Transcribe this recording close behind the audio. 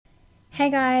Hey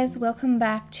guys, welcome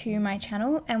back to my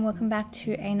channel and welcome back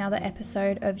to another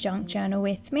episode of Junk Journal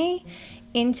with me.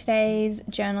 In today's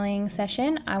journaling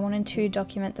session, I wanted to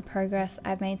document the progress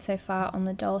I've made so far on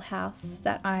the dollhouse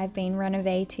that I've been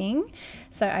renovating.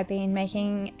 So I've been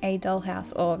making a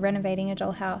dollhouse or renovating a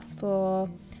dollhouse for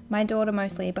my daughter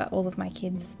mostly, but all of my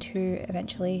kids to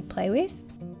eventually play with.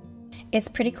 It's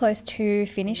pretty close to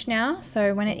finished now,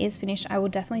 so when it is finished I will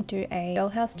definitely do a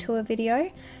dollhouse tour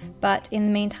video, but in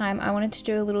the meantime I wanted to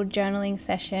do a little journaling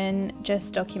session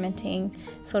just documenting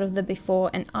sort of the before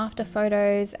and after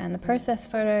photos and the process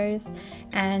photos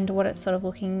and what it's sort of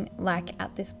looking like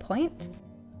at this point.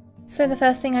 So the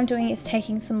first thing I'm doing is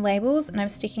taking some labels and I'm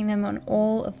sticking them on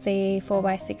all of the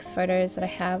 4x6 photos that I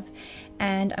have,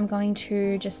 and I'm going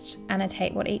to just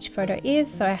annotate what each photo is.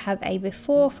 So I have a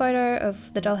before photo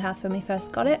of the dollhouse when we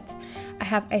first got it. I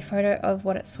have a photo of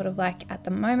what it's sort of like at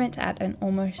the moment at an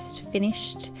almost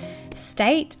finished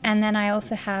state, and then I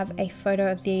also have a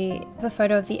photo of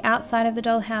the outside of the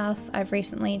dollhouse. I've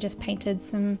recently just painted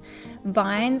some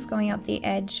vines going up the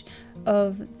edge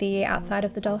of the outside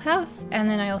of the dollhouse, and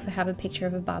then I also have a picture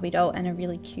of a Barbie doll and a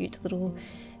really cute little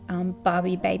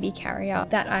Barbie baby carrier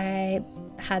that I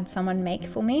had someone make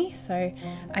for me. So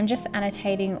I'm just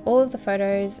annotating all of the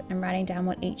photos and writing down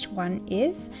what each one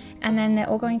is, and then they're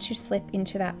all going to slip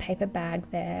into that paper bag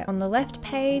there on the left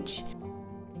page.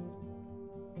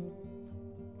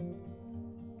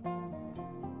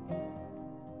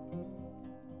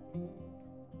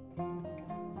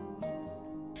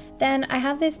 Then I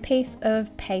have this piece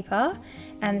of paper,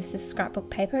 and this is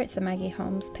scrapbook paper, it's the Maggie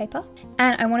Holmes paper,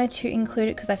 and I wanted to include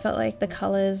it because I felt like the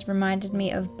colours reminded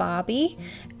me of Barbie,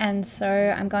 and so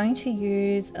I'm going to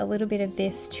use a little bit of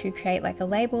this to create like a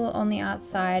label on the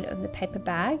outside of the paper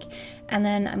bag, and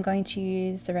then I'm going to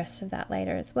use the rest of that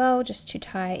later as well, just to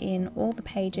tie in all the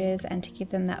pages and to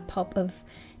give them that pop of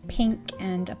pink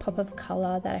and a pop of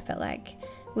colour that I felt like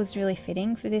was really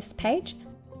fitting for this page.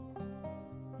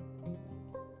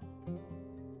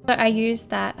 So I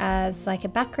used that as like a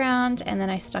background, and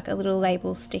then I stuck a little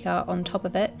label sticker on top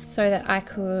of it so that I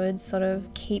could sort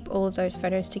of keep all of those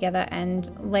photos together and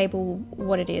label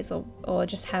what it is, or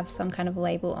just have some kind of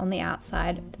label on the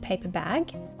outside of the paper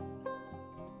bag.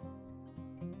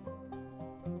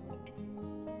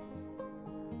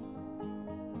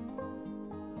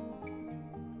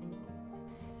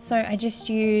 So I just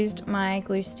used my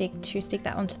glue stick to stick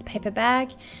that onto the paper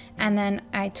bag, and then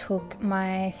I took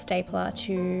my stapler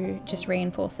to just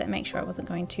reinforce it, make sure it wasn't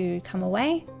going to come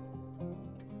away.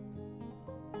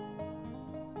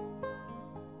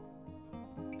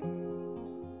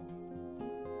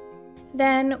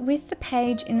 Then with the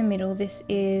page in the middle, this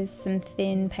is some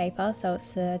thin paper, so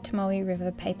it's the Tomoe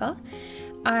River paper.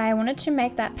 I wanted to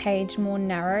make that page more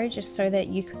narrow just so that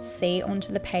you could see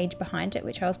onto the page behind it,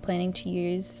 which I was planning to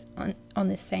use on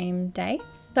this same day.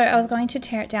 So I was going to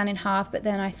tear it down in half, but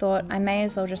then I thought I may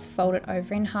as well just fold it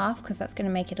over in half because that's going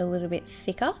to make it a little bit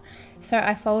thicker. So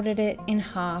I folded it in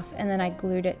half and then I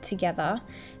glued it together.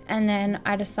 And then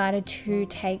I decided to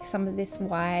take some of this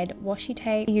wide washi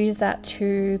tape, use that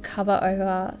to cover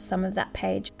over some of that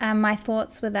page. And my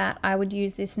thoughts were that I would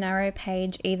use this narrow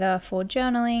page either for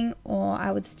journaling, or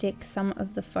I would stick some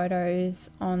of the photos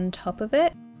on top of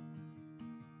it.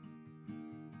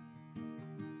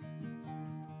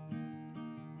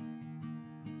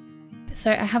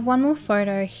 So I have one more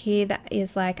photo here that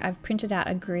is like, I've printed out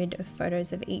a grid of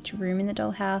photos of each room in the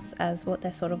dollhouse as what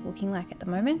they're sort of looking like at the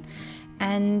moment,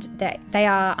 and they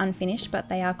are unfinished but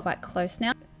they are quite close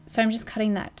now. So I'm just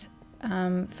cutting that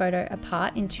photo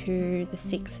apart into the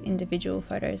 6 individual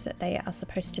photos that they are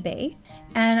supposed to be,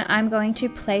 and I'm going to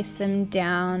place them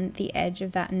down the edge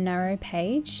of that narrow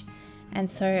page. And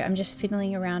so I'm just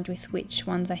fiddling around with which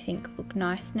ones I think look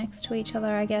nice next to each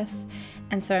other, I guess.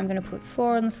 And so I'm going to put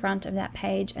 4 on the front of that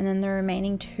page, and then the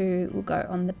remaining 2 will go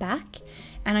on the back.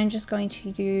 And I'm just going to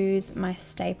use my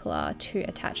stapler to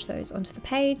attach those onto the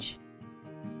page.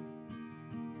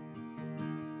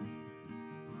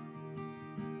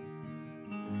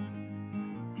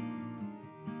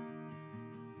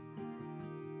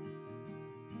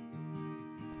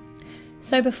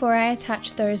 So before I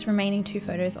attach those remaining 2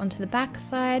 photos onto the back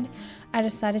side, I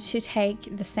decided to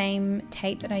take the same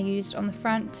tape that I used on the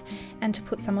front and to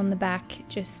put some on the back,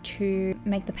 just to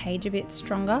make the page a bit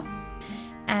stronger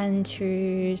and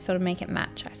to sort of make it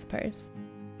match, I suppose.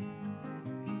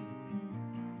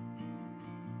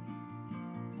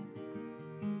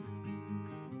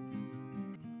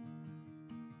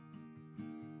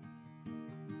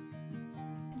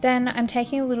 Then I'm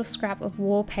taking a little scrap of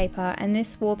wallpaper, and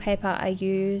this wallpaper I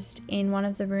used in one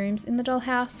of the rooms in the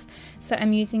dollhouse, so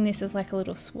I'm using this as like a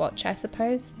little swatch, I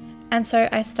suppose. And so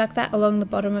I stuck that along the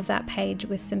bottom of that page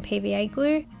with some PVA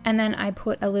glue, and then I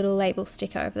put a little label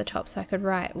sticker over the top so I could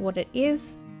write what it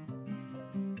is.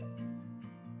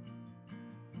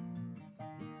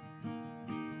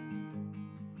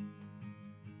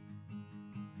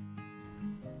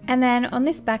 And then on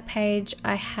this back page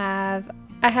I have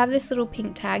this little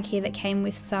pink tag here that came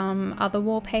with some other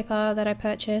wallpaper that I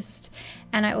purchased,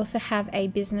 and I also have a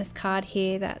business card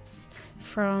here that's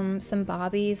from some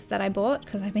Barbies that I bought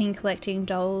because I've been collecting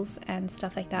dolls and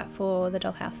stuff like that for the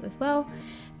dollhouse as well.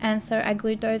 And so I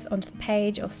glued those onto the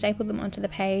page, or stapled them onto the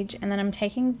page, and then I'm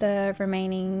taking the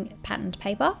remaining patterned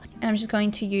paper and I'm just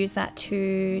going to use that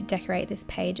to decorate this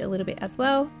page a little bit as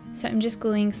well. So I'm just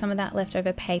gluing some of that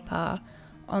leftover paper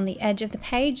on the edge of the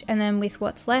page, and then with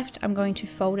what's left I'm going to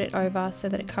fold it over so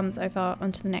that it comes over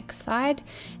onto the next side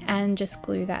and just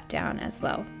glue that down as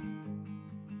well.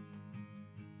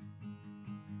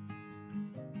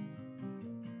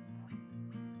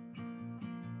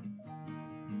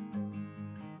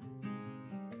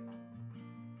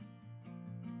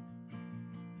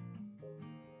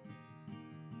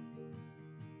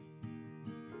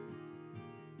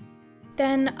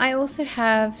 Then I also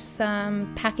have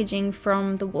some packaging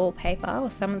from the wallpaper, or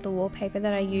some of the wallpaper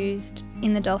that I used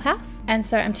in the dollhouse. And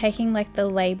so I'm taking like the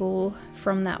label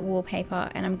from that wallpaper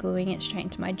and I'm gluing it straight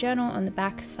into my journal on the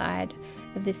back side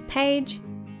of this page.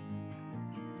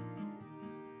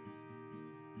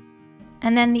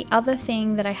 And then the other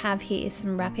thing that I have here is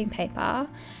some wrapping paper,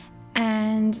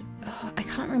 and I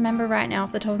can't remember right now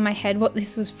off the top of my head what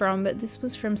this was from, but this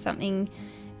was from something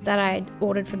that I'd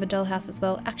ordered from the dollhouse as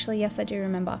well. Actually, yes, I do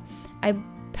remember. I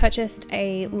purchased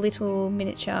a little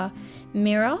miniature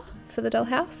mirror for the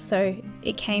dollhouse, so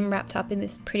it came wrapped up in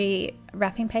this pretty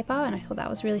wrapping paper, and I thought that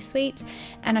was really sweet,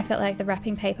 and I felt like the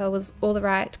wrapping paper was all the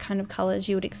right kind of colours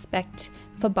you would expect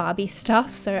for Barbie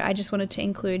stuff, so I just wanted to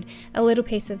include a little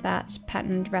piece of that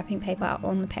patterned wrapping paper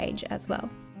on the page as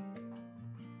well.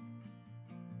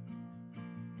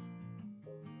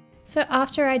 So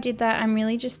after I did that, I'm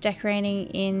really just decorating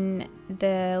in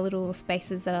the little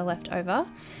spaces that are left over.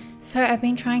 So I've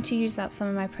been trying to use up some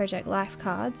of my Project Life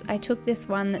cards. I took this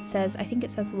one that says, I think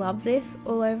it says love this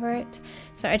all over it.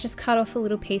 So I just cut off a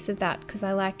little piece of that because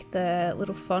I like the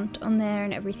little font on there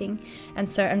and everything. And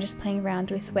so I'm just playing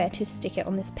around with where to stick it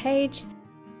on this page.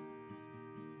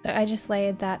 So I just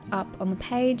layered that up on the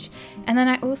page. And then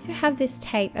I also have this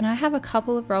tape, and I have a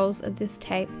couple of rolls of this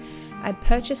tape. I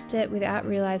purchased it without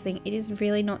realizing it is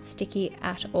really not sticky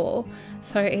at all,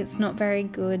 so it's not very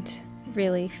good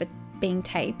really for being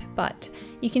tape, but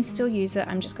you can still use it.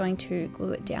 I'm just going to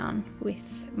glue it down with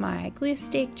my glue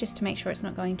stick just to make sure it's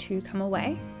not going to come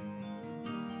away.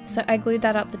 So I glued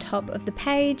that up the top of the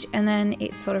page, and then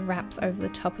it sort of wraps over the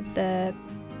top of the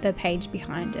page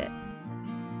behind it.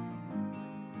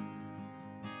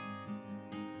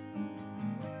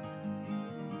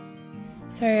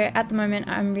 So at the moment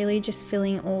I'm really just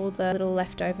filling all the little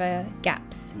leftover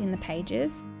gaps in the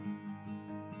pages.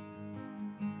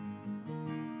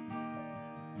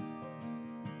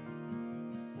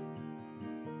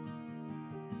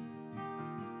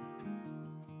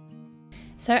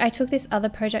 So I took this other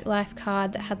Project Life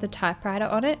card that had the typewriter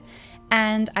on it,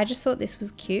 and I just thought this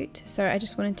was cute, so I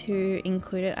just wanted to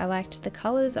include it. I liked the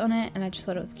colours on it and I just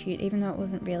thought it was cute, even though it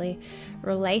wasn't really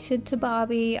related to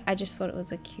Barbie. I just thought it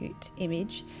was a cute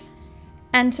image.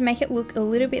 And to make it look a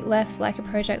little bit less like a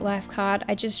Project Life card,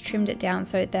 I just trimmed it down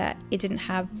so that it didn't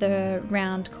have the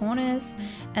round corners,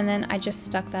 and then I just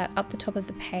stuck that up the top of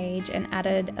the page and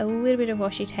added a little bit of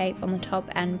washi tape on the top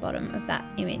and bottom of that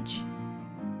image.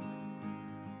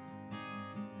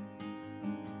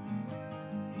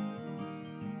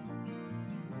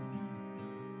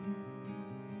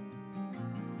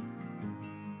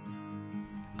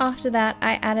 After that,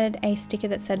 I added a sticker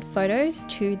that said photos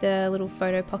to the little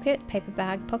photo pocket, paper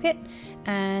bag pocket,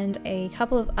 and a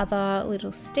couple of other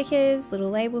little stickers,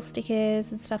 little label stickers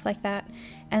and stuff like that.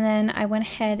 And then I went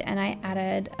ahead and I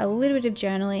added a little bit of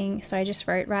journaling, so I just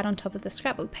wrote right on top of the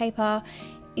scrapbook paper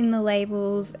in the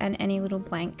labels and any little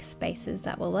blank spaces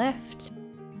that were left.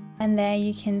 And there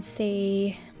you can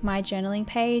see my journaling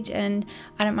page, and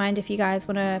I don't mind if you guys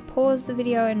want to pause the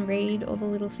video and read all the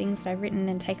little things that I've written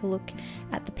and take a look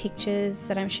at the pictures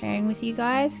that I'm sharing with you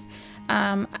guys.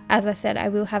 As I said, I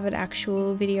will have an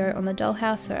actual video on the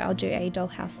dollhouse, so I'll do a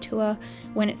dollhouse tour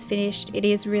when it's finished. It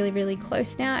is really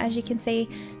close now, as you can see,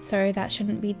 so that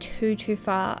shouldn't be too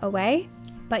far away.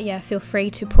 But yeah, feel free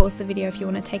to pause the video if you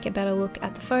want to take a better look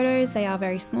at the photos. They are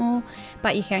very small,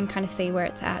 but you can kind of see where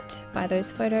it's at by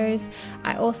those photos.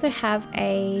 I also have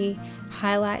a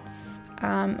highlights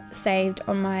saved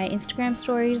on my Instagram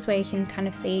stories, where you can kind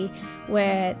of see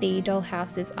where the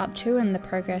dollhouse is up to and the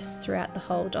progress throughout the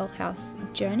whole dollhouse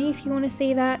journey if you want to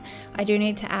see that. I do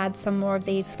need to add some more of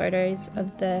these photos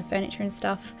of the furniture and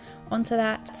stuff onto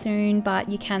that soon, but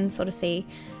you can sort of see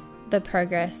the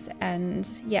progress. And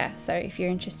yeah, so if you're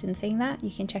interested in seeing that,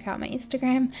 you can check out my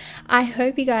Instagram. I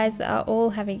hope you guys are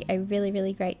all having a really,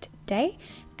 really great day,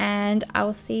 and I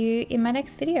will see you in my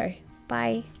next video.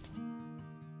 Bye.